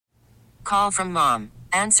Call from mom.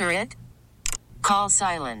 Answer it. Call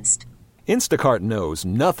silenced. Instacart knows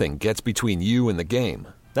nothing gets between you and the game.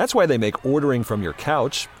 That's why they make ordering from your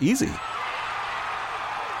couch easy.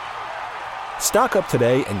 Stock up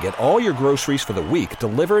today and get all your groceries for the week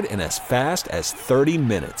delivered in as fast as 30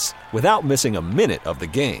 minutes without missing a minute of the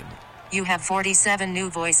game. You have 47 new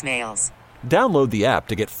voicemails. Download the app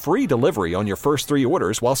to get free delivery on your first 3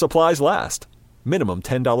 orders while supplies last. Minimum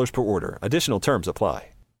 $10 per order. Additional terms apply.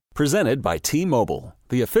 Presented by T-Mobile,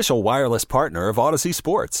 the official wireless partner of Odyssey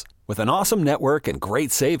Sports. With an awesome network and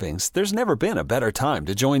great savings, there's never been a better time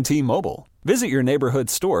to join T-Mobile. Visit your neighborhood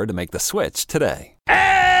store to make the switch today.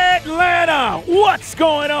 Atlanta, what's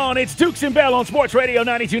going on? It's Dukes and Bell on Sports Radio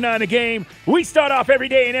 92.9 The Game. We start off every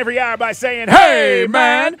day and every hour by saying, hey,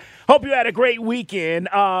 man. Hope you had a great weekend.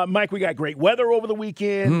 Mike, we got great weather over the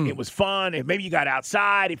weekend. It was fun. Maybe you got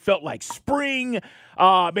outside. It felt like spring.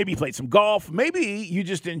 Maybe you played some golf. Maybe you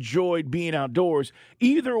just enjoyed being outdoors.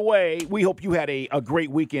 Either way, we hope you had a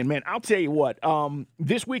great weekend. Man, I'll tell you what,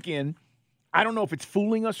 this weekend, I don't know if it's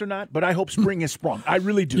fooling us or not, but I hope spring has sprung. I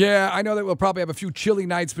really do. Yeah, I know that we'll probably have a few chilly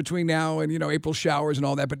nights between now and, April showers and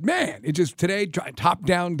all that. But, man, it just today,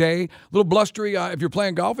 top-down day, a little blustery. If you're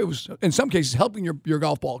playing golf, it was, in some cases, helping your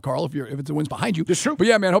golf ball, Carl, if it's the wind's behind you. That's true. But,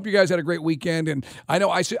 yeah, man, hope you guys had a great weekend. And I know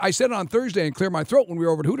I said it on Thursday and cleared my throat when we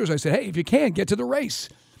were over at Hooters. I said, hey, if you can, get to the race.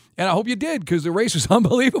 And I hope you did, because the race was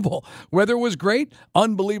unbelievable. Weather was great,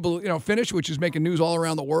 unbelievable, finish, which is making news all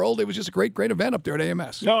around the world. It was just a great, great event up there at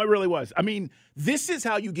AMS. No, it really was. I mean, this is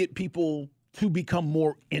how you get people to become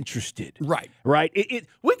more interested. Right. Right?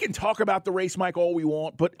 We can talk about the race, Mike, all we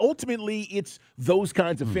want, but ultimately it's those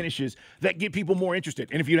kinds of finishes that get people more interested.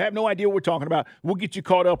 And if you have no idea what we're talking about, we'll get you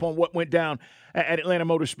caught up on what went down at Atlanta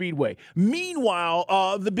Motor Speedway.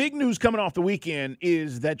 Meanwhile, the big news coming off the weekend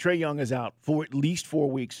is that Trae Young is out for at least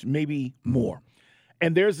 4 weeks, maybe more.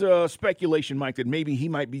 And there's a speculation, Mike, that maybe he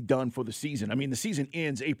might be done for the season. I mean, the season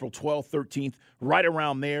ends April 12th, 13th, right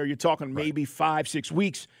around there. You're talking maybe 5-6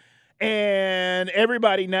 weeks. And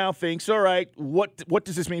everybody now thinks, all right, what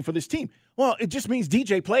does this mean for this team? Well, it just means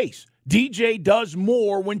DJ plays. DJ does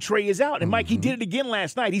more when Trae is out. And, Mike, he did it again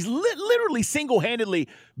last night. He's literally single-handedly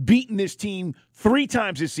beaten this team 3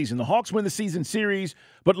 times this season. The Hawks win the season series.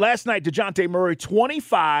 But last night, Dejounte Murray,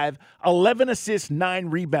 25, 11 assists, 9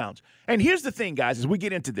 rebounds. And here's the thing, guys, as we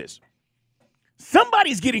get into this.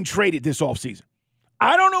 Somebody's getting traded this offseason.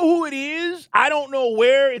 I don't know who it is. I don't know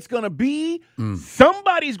where it's going to be.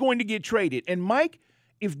 Somebody's going to get traded. And, Mike,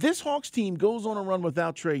 if this Hawks team goes on a run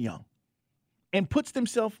without Trae Young and puts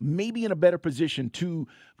themselves maybe in a better position to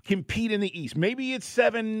compete in the East, maybe it's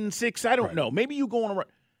 7-6, I don't know. Maybe you go on a run.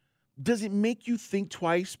 Does it make you think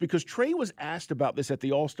twice? Because Trae was asked about this at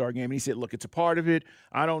the All-Star game, and he said, look, it's a part of it.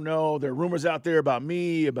 I don't know. There are rumors out there about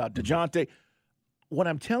me, about Dejounte. What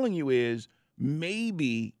I'm telling you is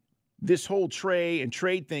maybe this whole Trae and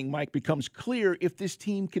trade thing, Mike, becomes clear if this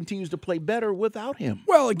team continues to play better without him.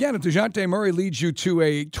 Well, again, if Dejounte Murray leads you to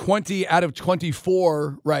a 20 out of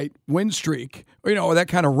 24, win streak, or that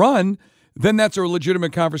kind of run, then that's a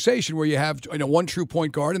legitimate conversation where you have one true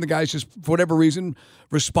point guard and the guys just, for whatever reason,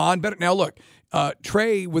 respond better. Now, look,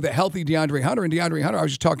 Trae with a healthy DeAndre Hunter, I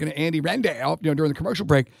was just talking to Andy Randall, during the commercial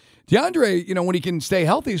break. DeAndre, when he can stay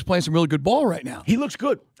healthy, he's playing some really good ball right now. He looks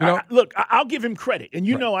good. Look, I'll give him credit. And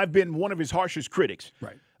I've been one of his harshest critics.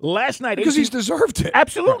 Right. Last night. Because he's deserved it.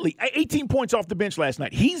 Absolutely. Right. 18 points off the bench last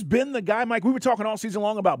night. He's been the guy, Mike. We were talking all season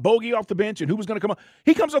long about Bogey off the bench and who was going to come on.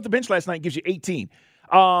 He comes off the bench last night and gives you 18.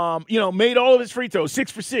 Made all of his free throws,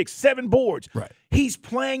 6 for 6, 7 boards. Right. He's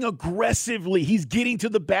playing aggressively. He's getting to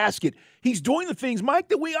the basket. He's doing the things, Mike,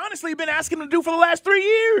 that we honestly have been asking him to do for the last 3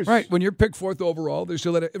 years. Right. When you're picked 4th overall, there's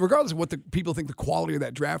still regardless of what the people think the quality of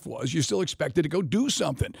that draft was, you're still expected to go do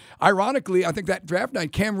something. Ironically, I think that draft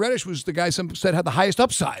night, Cam Reddish was the guy some said had the highest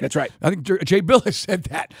upside. That's right. I think Jay Billis said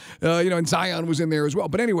that. And Zion was in there as well.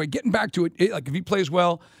 But anyway, getting back to it, if he plays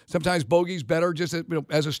well, sometimes Bogey's better just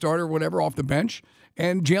as a starter or whatever off the bench.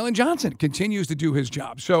 And Jalen Johnson continues to do his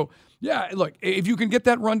job. So, yeah, look, if you can get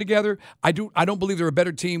that run together, I don't believe they're a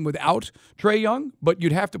better team without Trae Young, but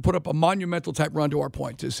you'd have to put up a monumental type run to our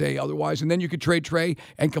point to say otherwise. And then you could trade Trae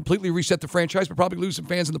and completely reset the franchise, but probably lose some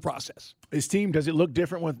fans in the process. His team, does it look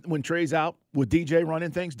different when Trae's out with DJ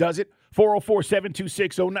running things? Does it?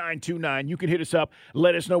 404-726-0929. You can hit us up.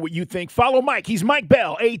 Let us know what you think. Follow Mike. He's Mike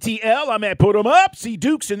Bell, ATL. I'm at Put 'em Up. See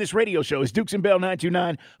Dukes in this radio show. It's Dukes and Bell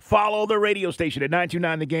 929. Follow the radio station at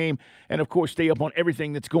 929 The Game. And, of course, stay up on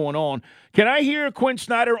everything that's going on. Can I hear Quinn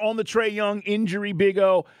Snyder on the Trae Young injury, Big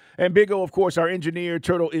O? And Big O, of course, our engineer.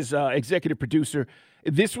 Turtle is executive producer.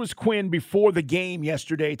 This was Quinn before the game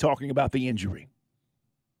yesterday talking about the injury.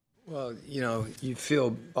 Well, you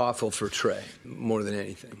feel awful for Trae more than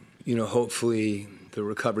anything. Hopefully the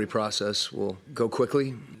recovery process will go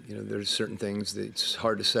quickly. There's certain things that it's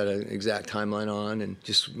hard to set an exact timeline on, and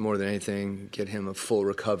just more than anything, get him a full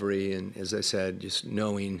recovery. And as I said, just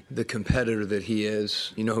knowing the competitor that he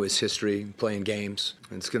is, his history, playing games.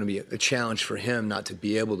 And it's going to be a challenge for him not to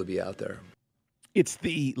be able to be out there. It's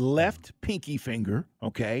the left pinky finger,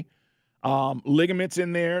 okay? Ligaments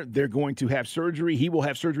in there. They're going to have surgery. He will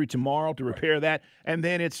have surgery tomorrow to repair that. And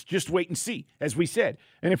then it's just wait and see, as we said.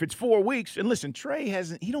 And if it's 4 weeks, and listen,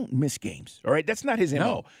 Trae he don't miss games, all right? That's not his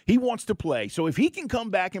MO. He wants to play. So if he can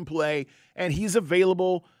come back and play and he's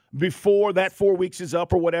available before that 4 weeks is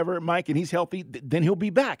up or whatever, Mike, and he's healthy, then he'll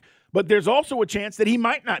be back. But there's also a chance that he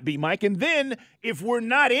might not be, Mike. And then if we're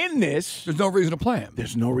not in this, there's no reason to play him.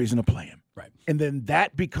 There's no reason to play him. Right. And then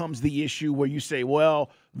that becomes the issue where you say,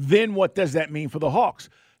 well, then what does that mean for the Hawks?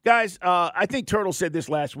 Guys, I think Turtle said this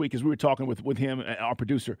last week as we were talking with him, our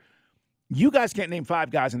producer. You guys can't name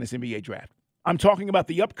 5 guys in this NBA draft. I'm talking about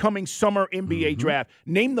the upcoming summer NBA draft.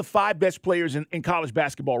 Name the 5 best players in college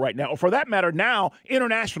basketball right now, or for that matter now,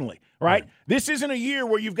 internationally, right? This isn't a year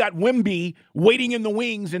where you've got Wemby waiting in the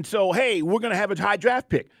wings and so, hey, we're going to have a high draft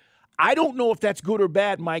pick. I don't know if that's good or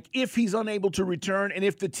bad, Mike, if he's unable to return and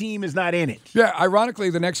if the team is not in it. Yeah, ironically,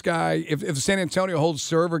 the next guy, if San Antonio holds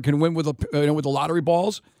serve or can win with the lottery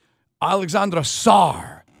balls, Alexandre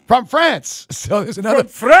Sarr from France. So there's another from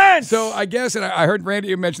France. So I guess, and I heard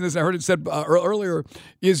Randy mention this, and I heard it said earlier,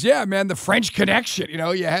 is the French connection.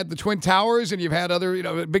 You had the Twin Towers, and you've had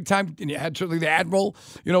other, big time, and you had certainly the Admiral,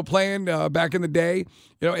 playing back in the day,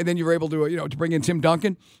 and then you were able to, to bring in Tim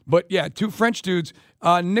Duncan. But yeah, 2 French dudes,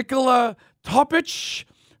 Nikola Topic,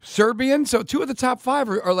 Serbian. So 2 of the top 5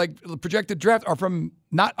 are like projected draft are from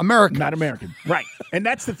not America. Not American. Right. And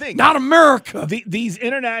that's the thing. Not America. These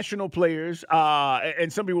international players,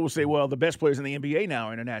 and some people will say, well, the best players in the NBA now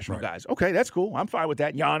are international guys. Okay, that's cool. I'm fine with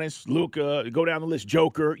that. Giannis, Luka, go down the list,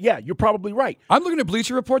 Joker. Yeah, you're probably right. I'm looking at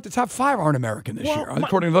Bleacher Report. The top 5 aren't American this year,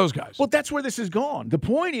 according to those guys. Well, that's where this has gone. The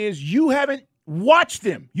point is you haven't watched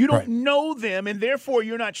them. You don't know them, and therefore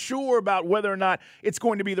you're not sure about whether or not it's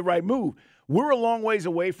going to be the right move. We're a long ways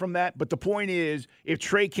away from that, but the point is if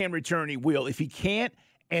Trae can return, he will. If he can't,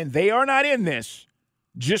 and they are not in this,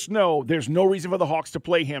 just know there's no reason for the Hawks to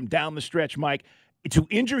play him down the stretch, Mike, to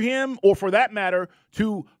injure him or, for that matter,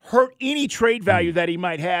 to hurt any trade value that he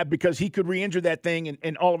might have because he could re-injure that thing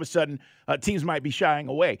and all of a sudden teams might be shying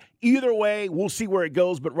away. Either way, we'll see where it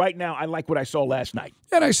goes, but right now I like what I saw last night.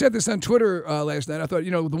 And I said this on Twitter last night. I thought,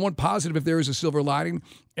 the one positive, if there is a silver lining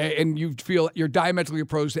and you feel you're diametrically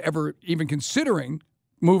opposed to ever even considering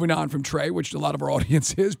moving on from Trae, which a lot of our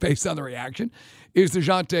audience is based on the reaction, is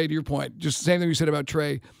Dejounte, to your point. Just the same thing you said about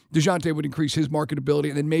Trae. Dejounte would increase his marketability,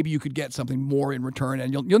 and then maybe you could get something more in return.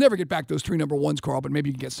 And you'll never get back those 3 number 1s, Carl, but maybe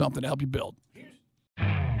you can get something to help you build.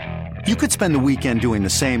 You could spend the weekend doing the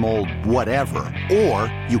same old whatever,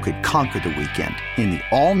 or you could conquer the weekend in the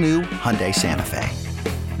all-new Hyundai Santa Fe.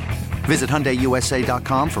 Visit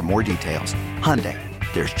HyundaiUSA.com for more details. Hyundai,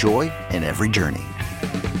 there's joy in every journey.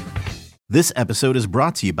 This episode is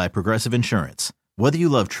brought to you by Progressive Insurance. Whether you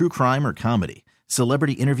love true crime or comedy,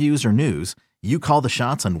 celebrity interviews or news, you call the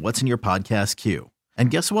shots on what's in your podcast queue. And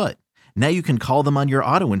guess what? Now you can call them on your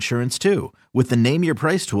auto insurance too with the Name Your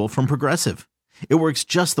Price tool from Progressive. It works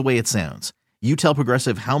just the way it sounds. You tell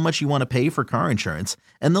Progressive how much you want to pay for car insurance,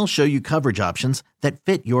 and they'll show you coverage options that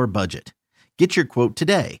fit your budget. Get your quote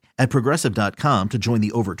today at Progressive.com to join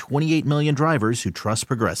the over 28 million drivers who trust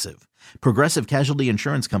Progressive. Progressive Casualty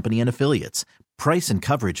Insurance Company and Affiliates. Price and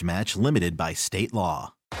coverage match limited by state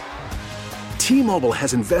law. T-Mobile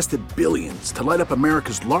has invested billions to light up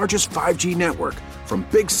America's largest 5G network, from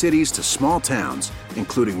big cities to small towns,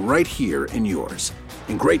 including right here in yours.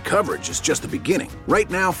 And great coverage is just the beginning. Right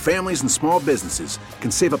now, families and small businesses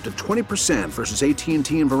can save up to 20% versus AT&T and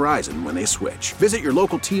Verizon when they switch. Visit your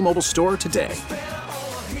local T-Mobile store today.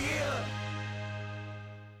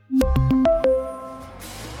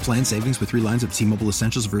 Plan savings with 3 lines of T-Mobile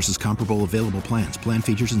Essentials versus comparable available plans. Plan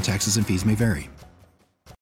features and taxes and fees may vary.